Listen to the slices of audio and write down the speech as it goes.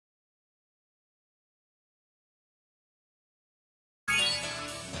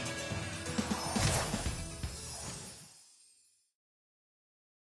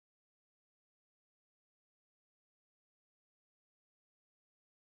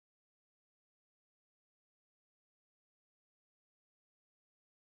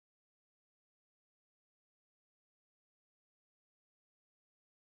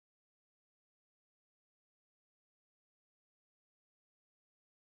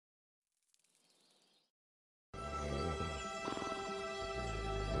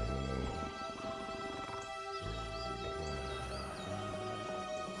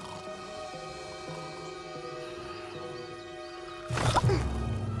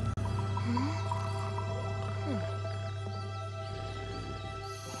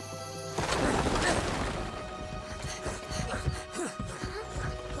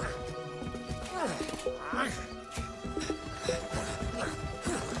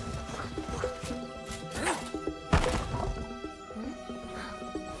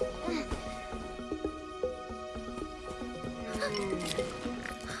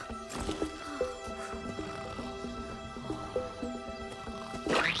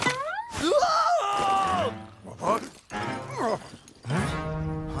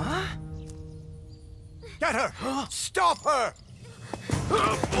Stop her!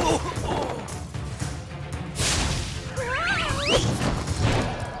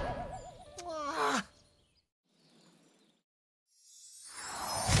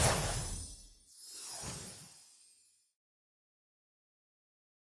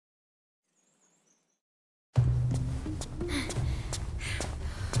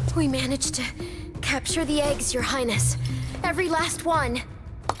 We managed to capture the eggs, Your Highness. Every last one.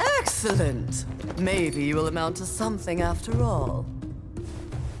 Excellent. Maybe you will amount to something after all.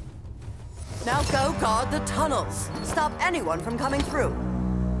 Now go guard the tunnels. Stop anyone from coming through.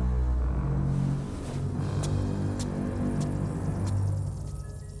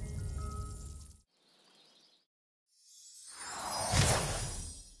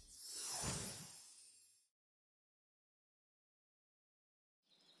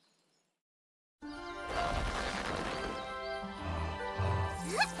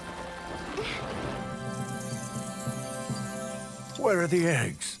 Where are the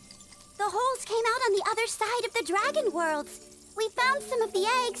eggs? The holes came out on the other side of the dragon worlds. We found some of the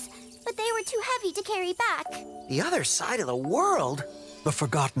eggs, but they were too heavy to carry back. The other side of the world? The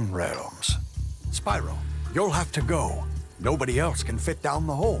Forgotten Realms. Spyro, you'll have to go. Nobody else can fit down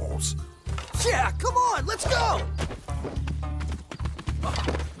the holes. Yeah, come on, let's go!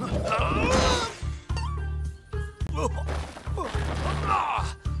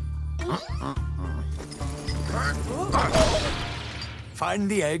 Find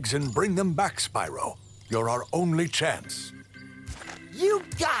the eggs and bring them back, Spyro. You're our only chance. You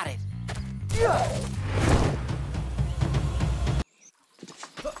got it!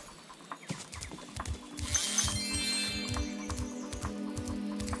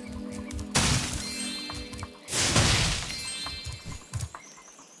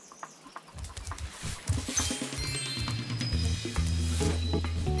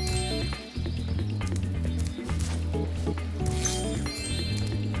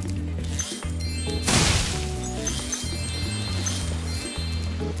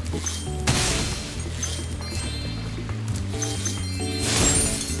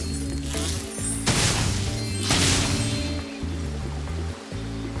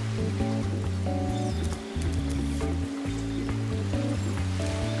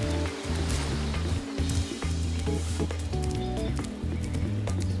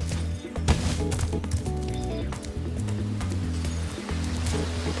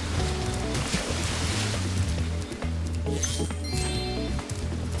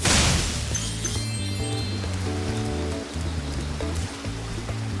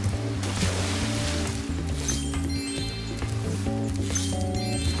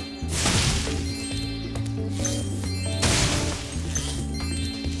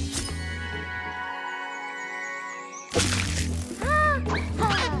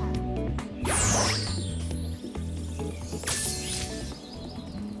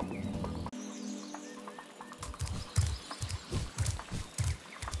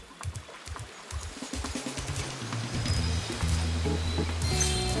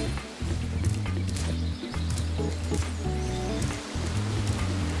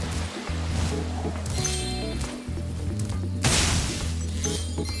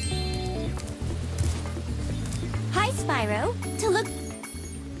 Spyro, to look...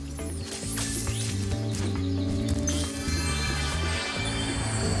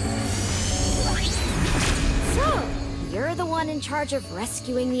 So, you're the one in charge of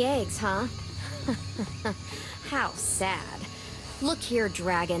rescuing the eggs, huh? How sad. Look here,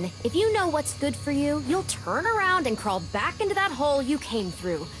 Dragon. If you know what's good for you, you'll turn around and crawl back into that hole you came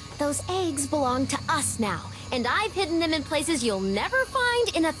through. Those eggs belong to us now, and I've hidden them in places you'll never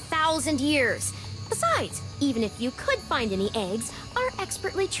find in 1,000 years. Besides, even if you could find any eggs, our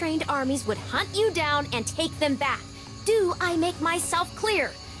expertly trained armies would hunt you down and take them back. Do I make myself clear?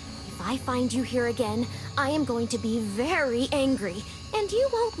 If I find you here again, I am going to be very angry, and you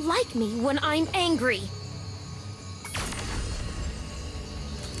won't like me when I'm angry.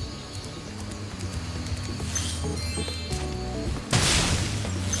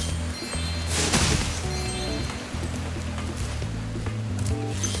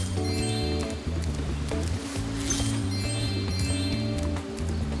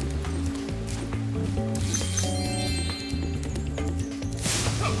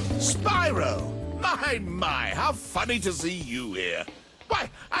 Spyro! My, how funny to see you here. Why,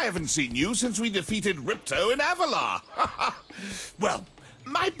 I haven't seen you since we defeated Ripto in Avalar. Well,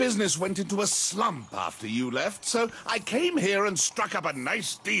 my business went into a slump after you left, so I came here and struck up a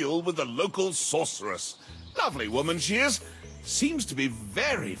nice deal with the local sorceress. Lovely woman she is. Seems to be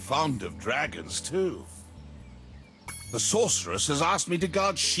very fond of dragons, too. The sorceress has asked me to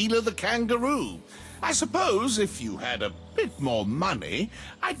guard Sheila the kangaroo. I suppose if you had a bit more money,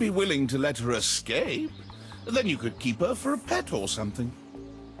 I'd be willing to let her escape. Then you could keep her for a pet or something.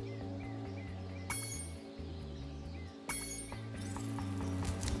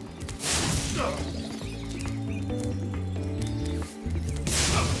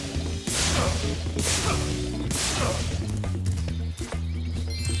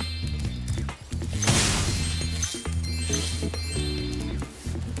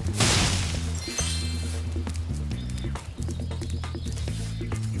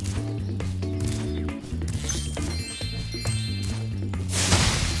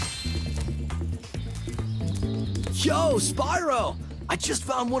 Yo, Spyro! I just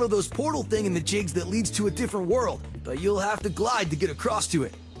found one of those portal thing-in-the-jigs that leads to a different world, but you'll have to glide to get across to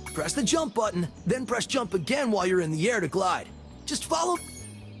it. Press the jump button, then press jump again while you're in the air to glide. Just follow...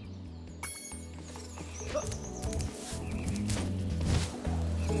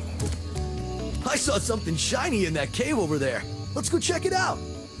 I saw something shiny in that cave over there. Let's go check it out.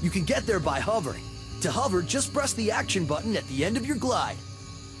 You can get there by hovering. To hover, just press the action button at the end of your glide.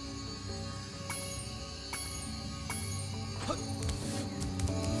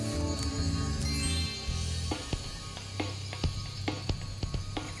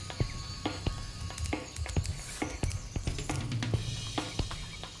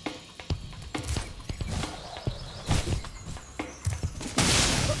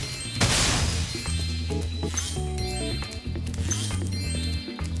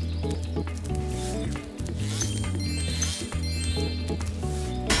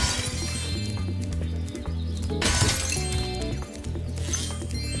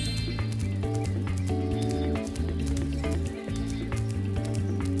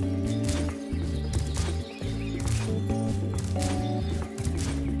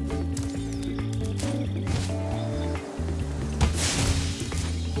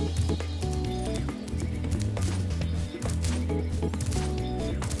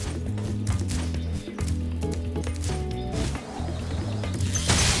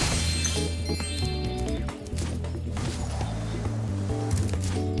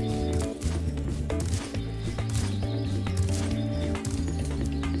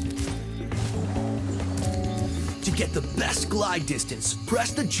 To get the best glide distance,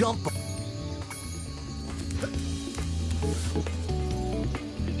 press the jump button.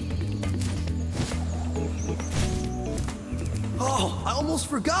 Oh, I almost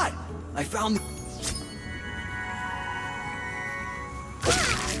forgot. I found the...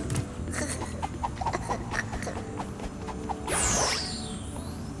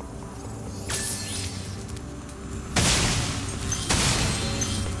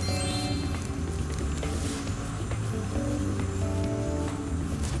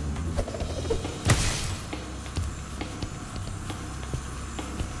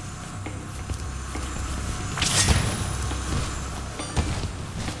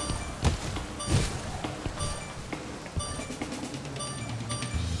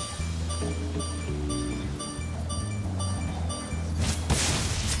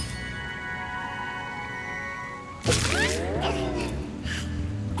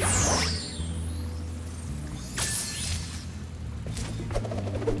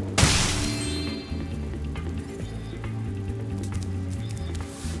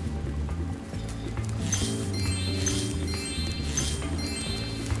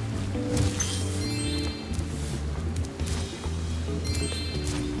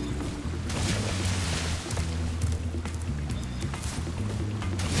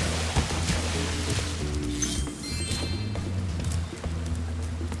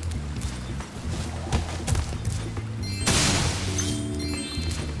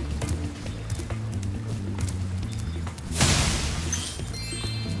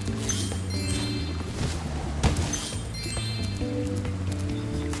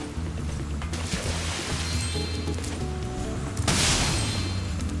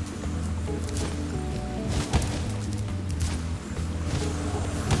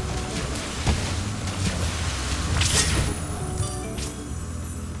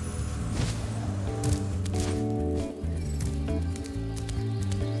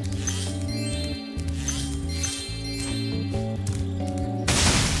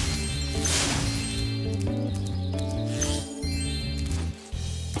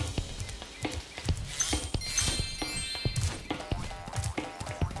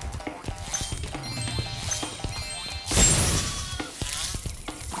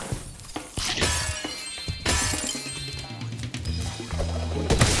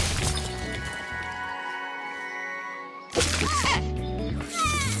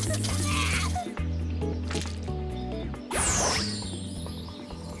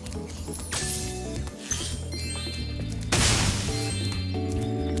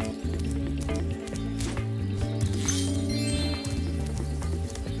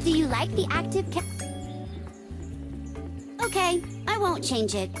 Do you like the active Okay, I won't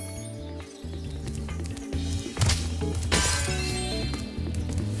change it.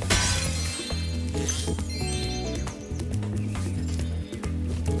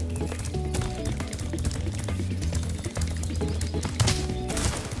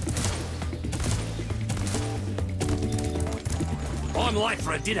 I'm late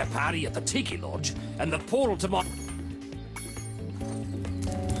for a dinner party at the Tiki Lodge, and the portal to my...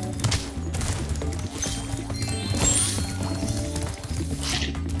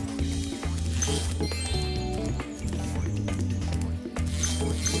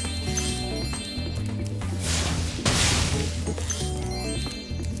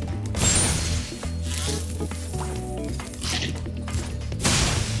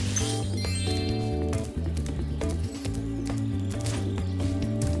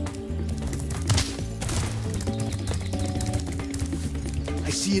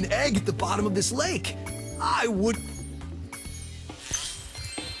 I see an egg at the bottom of this lake. I would...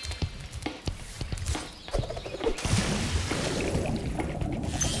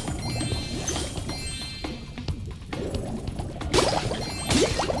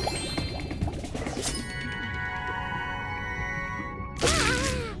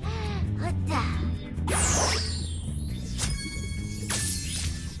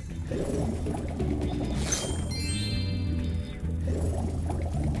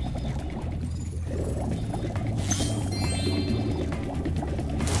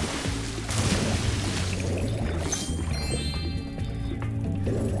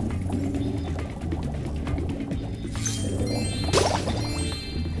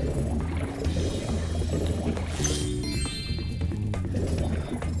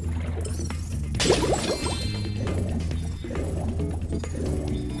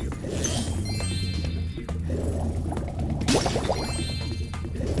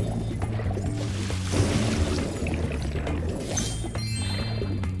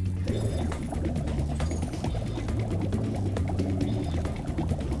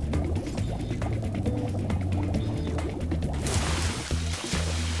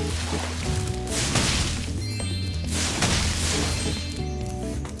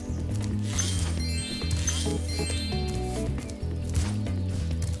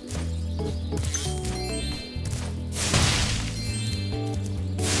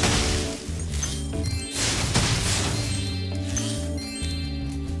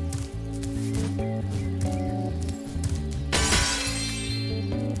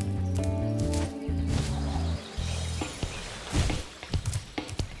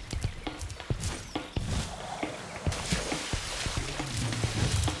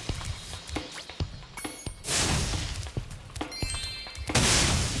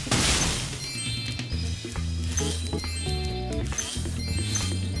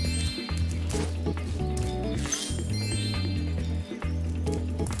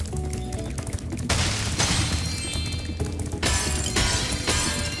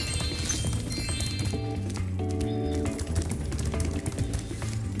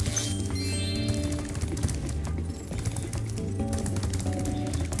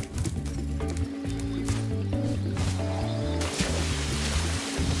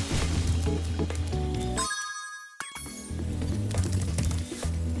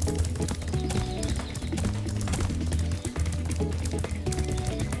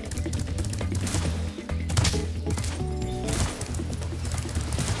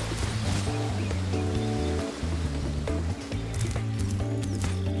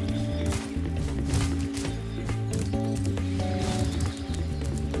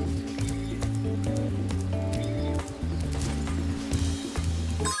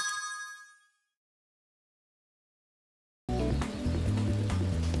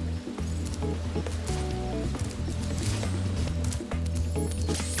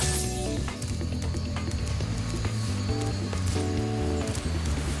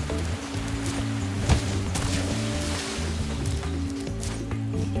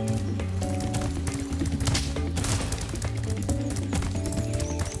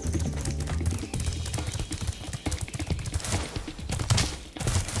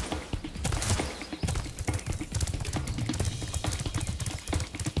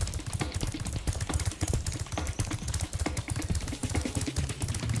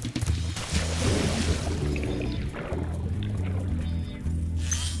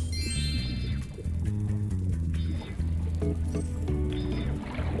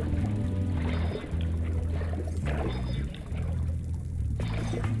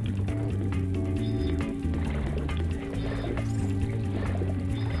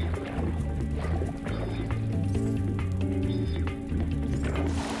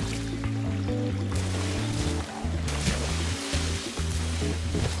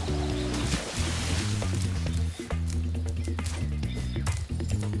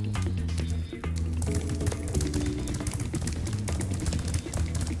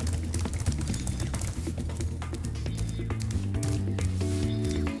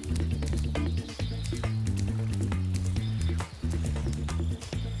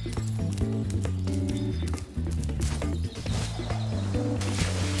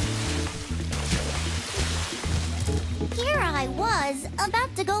 I was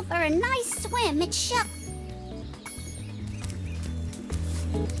about to go for a nice swim at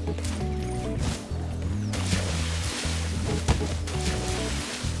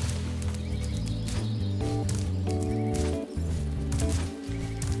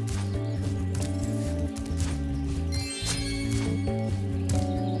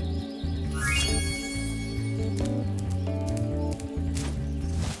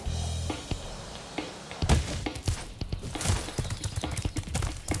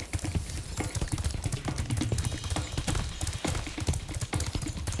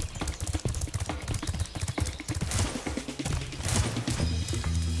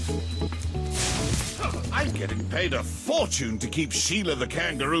I'm getting paid a fortune to keep Sheila the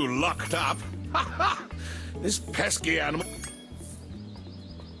kangaroo locked up. Ha ha! This pesky animal...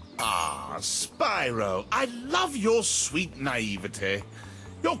 Ah, Spyro, I love your sweet naivete.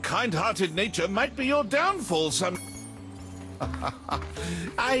 Your kind-hearted nature might be your downfall some...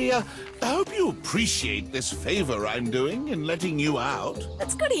 I hope you appreciate this favor I'm doing in letting you out.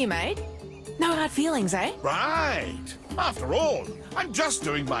 That's good of you, mate. No hard feelings, eh? Right. After all, I'm just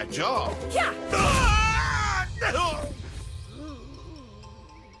doing my job. Yeah.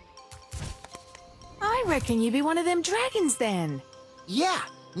 I reckon you be one of them dragons then. Yeah,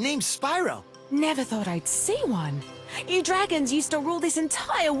 name's Spyro. Never thought I'd see one. You dragons used to rule this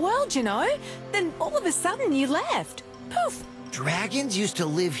entire world, you know? Then all of a sudden you left. Poof. Dragons used to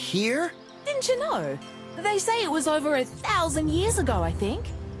live here? Didn't you know? They say it was over 1,000 years ago, I think.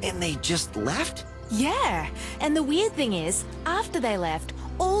 And they just left? Yeah, and the weird thing is, after they left,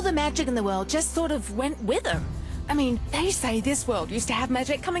 all the magic in the world just sort of went with them. I mean, they say this world used to have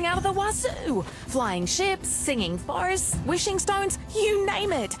magic coming out of the wazoo. Flying ships, singing forests, wishing stones, you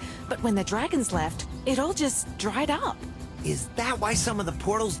name it. But when the dragons left, it all just dried up. Is that why some of the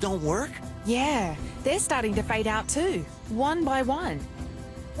portals don't work? Yeah, they're starting to fade out too, one by one.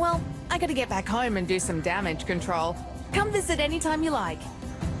 Well, I gotta get back home and do some damage control. Come visit anytime you like.